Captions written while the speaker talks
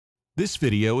This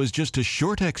video is just a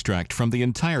short extract from the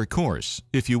entire course.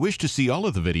 If you wish to see all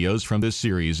of the videos from this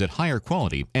series at higher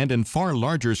quality and in far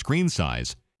larger screen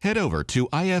size, head over to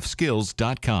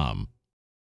ifskills.com.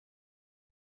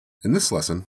 In this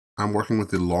lesson, I'm working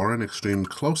with the Lauren Extreme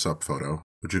Close-Up photo,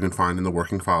 which you can find in the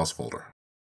Working Files folder.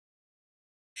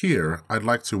 Here, I'd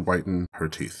like to whiten her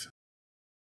teeth.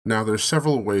 Now, there's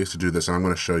several ways to do this, and I'm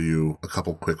going to show you a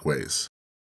couple quick ways.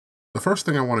 The first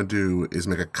thing I want to do is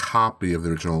make a copy of the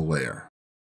original layer.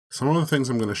 Some of the things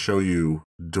I'm going to show you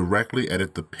directly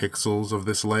edit the pixels of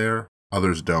this layer,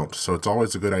 others don't, so it's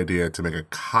always a good idea to make a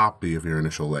copy of your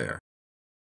initial layer.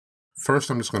 First,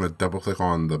 I'm just going to double-click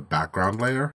on the background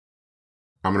layer.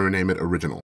 I'm going to rename it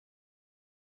Original.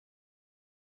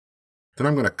 Then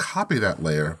I'm going to copy that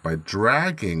layer by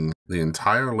dragging the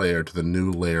entire layer to the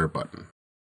New Layer button.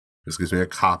 This gives me a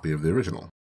copy of the original.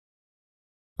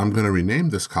 I'm going to rename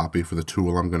this copy for the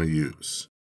tool I'm going to use.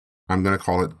 I'm going to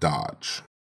call it Dodge.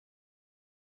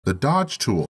 The Dodge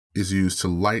tool is used to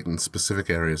lighten specific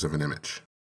areas of an image.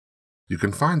 You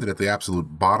can find it at the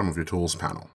absolute bottom of your Tools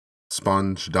panel: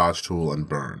 Sponge, Dodge Tool, and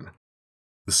Burn.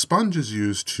 The sponge is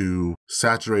used to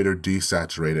saturate or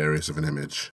desaturate areas of an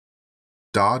image.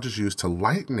 Dodge is used to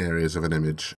lighten areas of an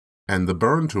image, and the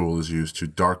Burn tool is used to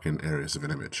darken areas of an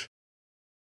image.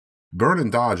 Burn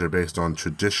and Dodge are based on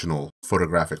traditional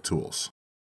photographic tools.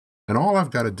 And all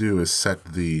I've got to do is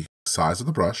set the size of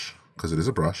the brush, because it is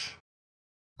a brush.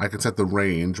 I can set the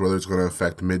range, whether it's going to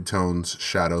affect midtones,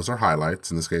 shadows, or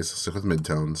highlights. In this case, I'll stick with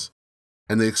midtones.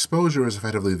 And the exposure is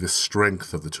effectively the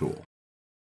strength of the tool.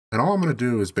 And all I'm going to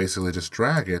do is basically just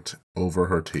drag it over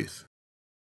her teeth.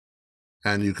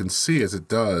 And you can see as it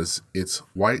does, it's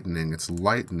whitening, it's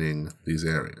lightening these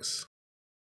areas.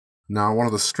 Now, one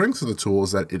of the strengths of the tool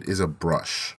is that it is a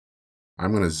brush.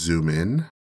 I'm going to zoom in,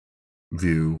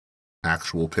 view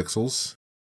actual pixels.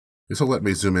 This will let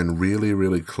me zoom in really,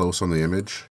 really close on the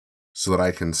image so that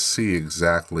I can see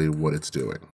exactly what it's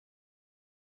doing.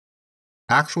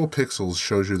 Actual pixels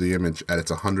shows you the image at its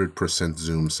 100%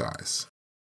 zoom size.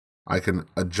 I can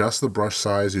adjust the brush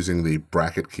size using the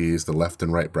bracket keys, the left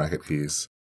and right bracket keys.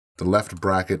 The left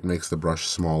bracket makes the brush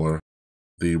smaller.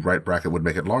 The right bracket would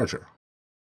make it larger,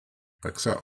 like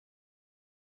so.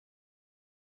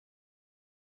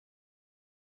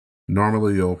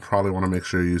 Normally, you'll probably want to make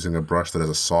sure you're using a brush that has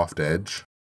a soft edge,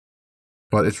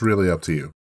 but it's really up to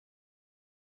you.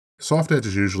 Soft edge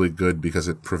is usually good because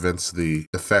it prevents the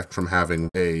effect from having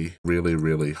a really,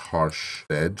 really harsh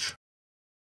edge.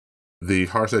 The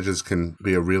harsh edges can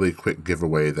be a really quick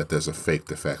giveaway that there's a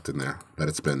faked effect in there, that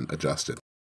it's been adjusted.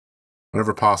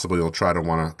 Whenever possible, you'll try to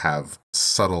want to have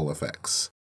subtle effects.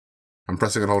 I'm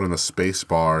pressing and holding the space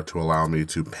bar to allow me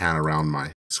to pan around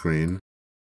my screen.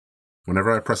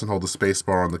 Whenever I press and hold the space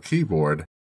bar on the keyboard,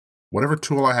 whatever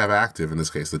tool I have active, in this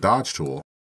case the Dodge tool,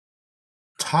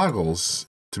 toggles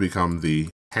to become the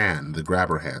hand, the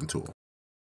grabber hand tool.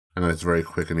 And then it's very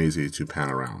quick and easy to pan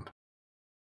around.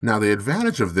 Now, the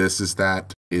advantage of this is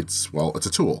that it's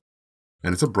a tool,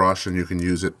 and it's a brush, and you can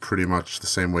use it pretty much the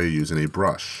same way you use any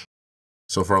brush.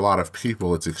 So for a lot of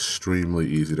people, it's extremely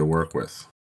easy to work with.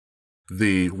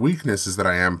 The weakness is that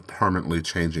I am permanently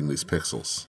changing these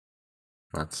pixels.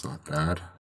 That's not bad.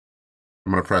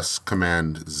 I'm going to press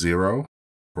Command 0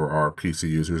 for our PC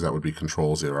users, that would be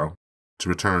Control 0, to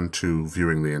return to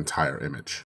viewing the entire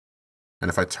image. And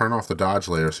if I turn off the Dodge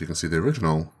layer so you can see the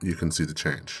original, you can see the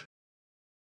change.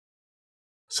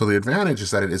 So the advantage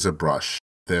is that it is a brush,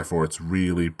 therefore it's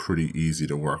really pretty easy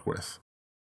to work with.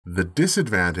 The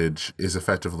disadvantage is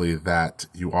effectively that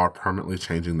you are permanently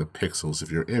changing the pixels of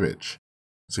your image.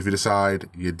 So if you decide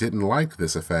you didn't like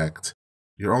this effect,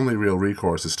 your only real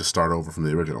recourse is to start over from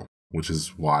the original, which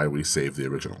is why we save the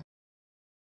original.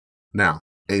 Now,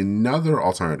 another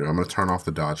alternative, I'm going to turn off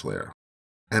the Dodge layer.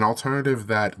 An alternative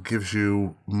that gives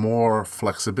you more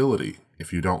flexibility.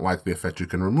 If you don't like the effect, you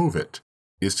can remove it,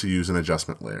 is to use an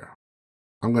adjustment layer.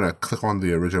 I'm going to click on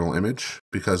the original image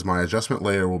because my adjustment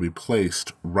layer will be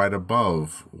placed right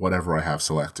above whatever I have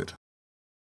selected.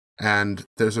 And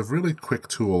there's a really quick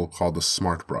tool called the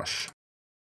Smart Brush.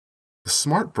 The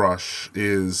Smart Brush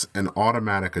is an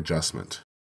automatic adjustment.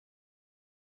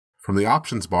 From the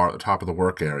options bar at the top of the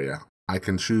work area, I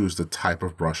can choose the type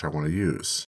of brush I want to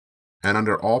use. And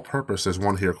under All Purpose, there's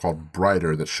one here called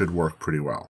Brighter that should work pretty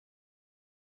well.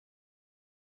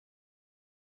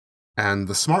 And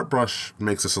the Smart Brush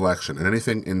makes a selection, and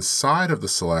anything inside of the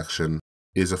selection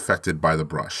is affected by the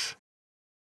brush.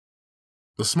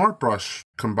 The Smart Brush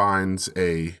combines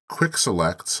a quick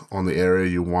select on the area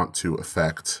you want to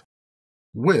affect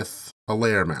with a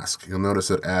layer mask. You'll notice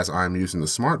that as I'm using the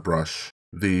Smart Brush,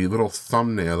 the little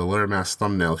thumbnail, the layer mask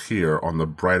thumbnail here on the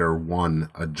brighter 1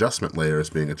 adjustment layer is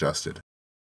being adjusted.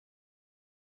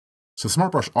 So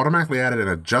Smart Brush automatically added an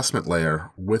adjustment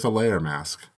layer with a layer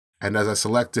mask, and as I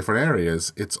select different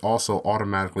areas, it's also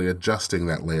automatically adjusting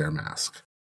that layer mask.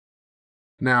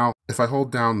 Now, if I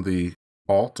hold down the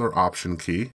Alt or Option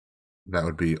key, that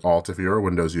would be Alt if you're a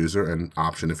Windows user and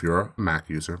Option if you're a Mac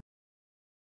user,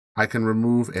 I can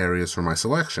remove areas from my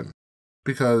selection.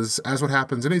 Because, as what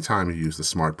happens anytime you use the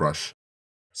Smart Brush,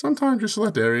 sometimes you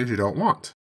select areas you don't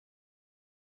want.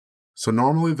 So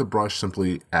normally the brush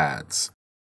simply adds.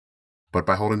 But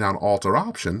by holding down Alt or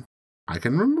Option, I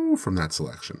can remove from that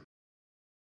selection.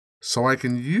 So I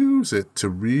can use it to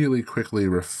really quickly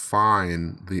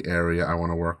refine the area I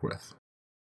want to work with.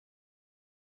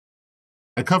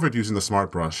 I covered using the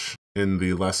Smart Brush in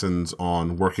the lessons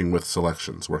on working with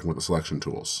selections, working with the selection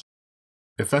tools.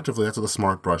 Effectively, that's what the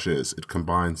Smart Brush is. It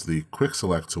combines the Quick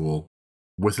Select tool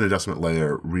with an adjustment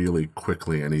layer really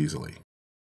quickly and easily.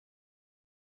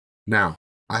 Now,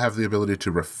 I have the ability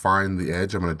to refine the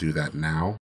edge. I'm going to do that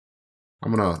now.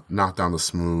 I'm going to knock down the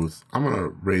smooth. I'm going to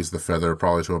raise the feather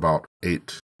probably to about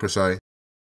 8 per se,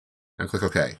 and click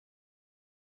OK.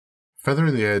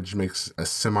 Feathering the edge makes a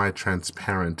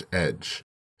semi-transparent edge.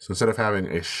 So instead of having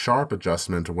a sharp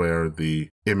adjustment where the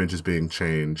image is being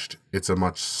changed, it's a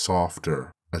much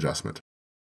softer adjustment.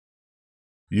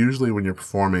 Usually when you're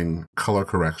performing color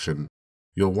correction,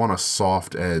 you'll want a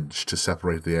soft edge to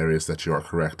separate the areas that you are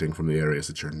correcting from the areas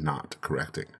that you're not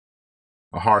correcting.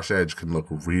 A harsh edge can look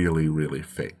really, really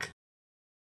fake.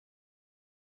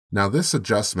 Now this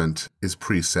adjustment is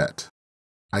preset.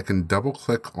 I can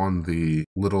double-click on the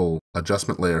little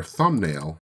adjustment layer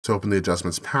thumbnail to open the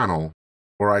adjustments panel,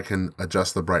 or I can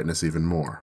adjust the brightness even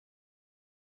more.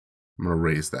 I'm going to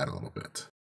raise that a little bit.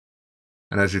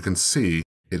 And as you can see,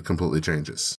 it completely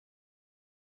changes.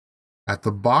 At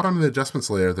the bottom of the adjustments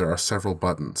layer, there are several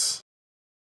buttons.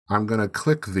 I'm going to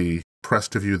click the Press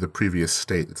to view the previous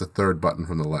state. It's a third button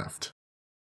from the left.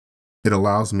 It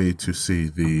allows me to see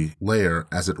the layer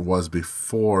as it was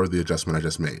before the adjustment I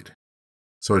just made.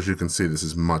 So as you can see, this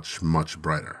is much, much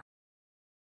brighter.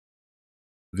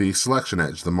 The selection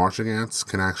edge, the marching ants,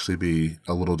 can actually be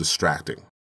a little distracting.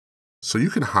 So you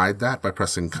can hide that by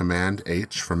pressing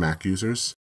Command-H for Mac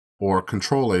users or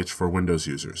Control-H for Windows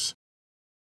users.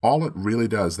 All it really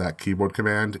does, that keyboard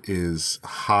command, is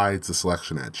hides the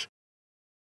selection edge.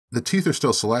 The teeth are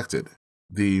still selected.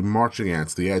 The marching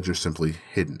ants, the edge, are simply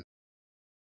hidden.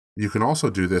 You can also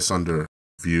do this under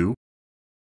View,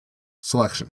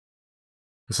 Selection.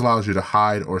 This allows you to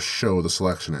hide or show the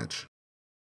selection edge.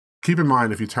 Keep in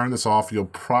mind, if you turn this off, you'll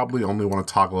probably only want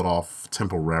to toggle it off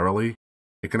temporarily.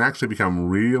 It can actually become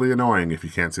really annoying if you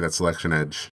can't see that selection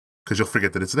edge, because you'll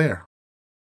forget that it's there.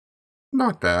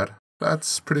 Not bad.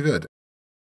 That's pretty good.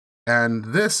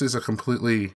 And this is a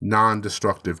completely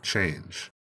non-destructive change.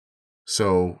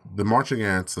 So the marching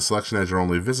ants, the selection edge, are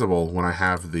only visible when I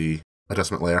have the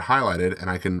adjustment layer highlighted, and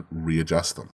I can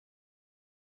readjust them.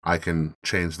 I can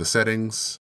change the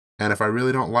settings, and if I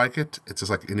really don't like it, it's just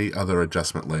like any other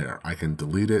adjustment layer. I can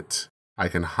delete it. I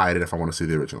can hide it if I want to see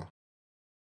the original.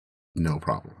 No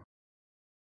problem.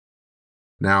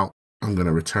 Now, I'm going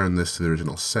to return this to the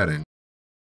original setting.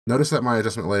 Notice that my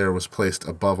adjustment layer was placed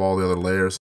above all the other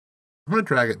layers. I'm going to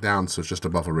drag it down so it's just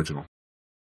above original.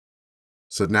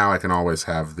 So now I can always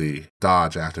have the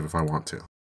dodge active if I want to.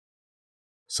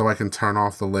 So I can turn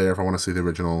off the layer if I want to see the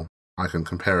original. I can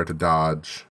compare it to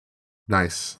dodge.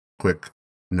 Nice, quick,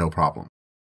 no problem.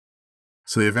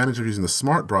 So the advantage of using the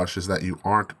Smart Brush is that you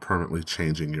aren't permanently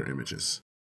changing your images.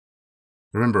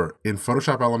 Remember, in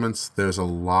Photoshop Elements, there's a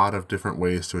lot of different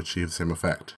ways to achieve the same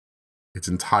effect. It's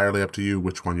entirely up to you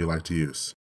which one you like to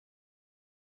use.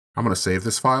 I'm going to save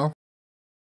this file.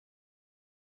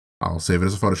 I'll save it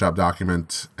as a Photoshop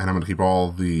document, and I'm going to keep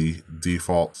all the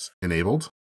defaults enabled.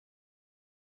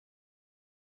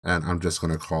 And I'm just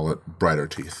going to call it Brighter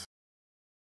Teeth.